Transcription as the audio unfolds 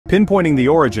Pinpointing the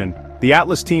origin, the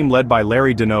Atlas team led by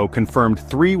Larry Denneau confirmed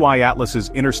 3Y Atlas's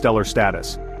interstellar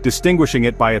status, distinguishing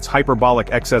it by its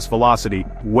hyperbolic excess velocity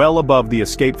well above the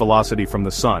escape velocity from the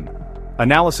Sun.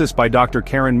 Analysis by Dr.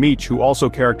 Karen Meech, who also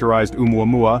characterized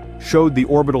Oumuamua, showed the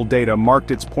orbital data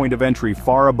marked its point of entry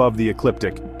far above the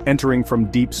ecliptic, entering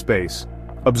from deep space.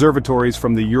 Observatories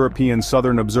from the European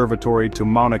Southern Observatory to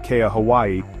Mauna Kea,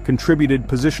 Hawaii, contributed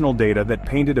positional data that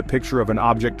painted a picture of an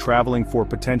object traveling for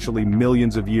potentially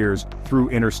millions of years through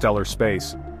interstellar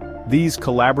space. These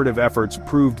collaborative efforts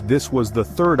proved this was the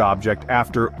third object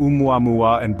after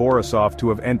Oumuamua and Borisov to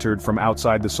have entered from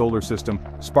outside the solar system,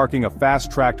 sparking a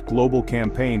fast-tracked global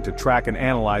campaign to track and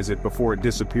analyze it before it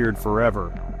disappeared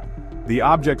forever. The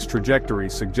object's trajectory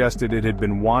suggested it had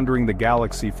been wandering the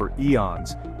galaxy for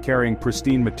eons, carrying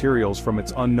pristine materials from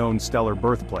its unknown stellar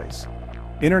birthplace.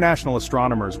 International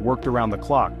astronomers worked around the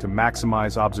clock to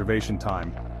maximize observation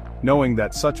time, knowing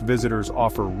that such visitors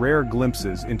offer rare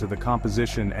glimpses into the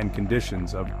composition and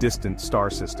conditions of distant star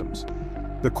systems.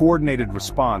 The coordinated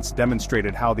response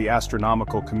demonstrated how the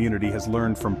astronomical community has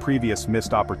learned from previous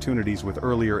missed opportunities with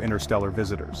earlier interstellar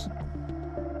visitors.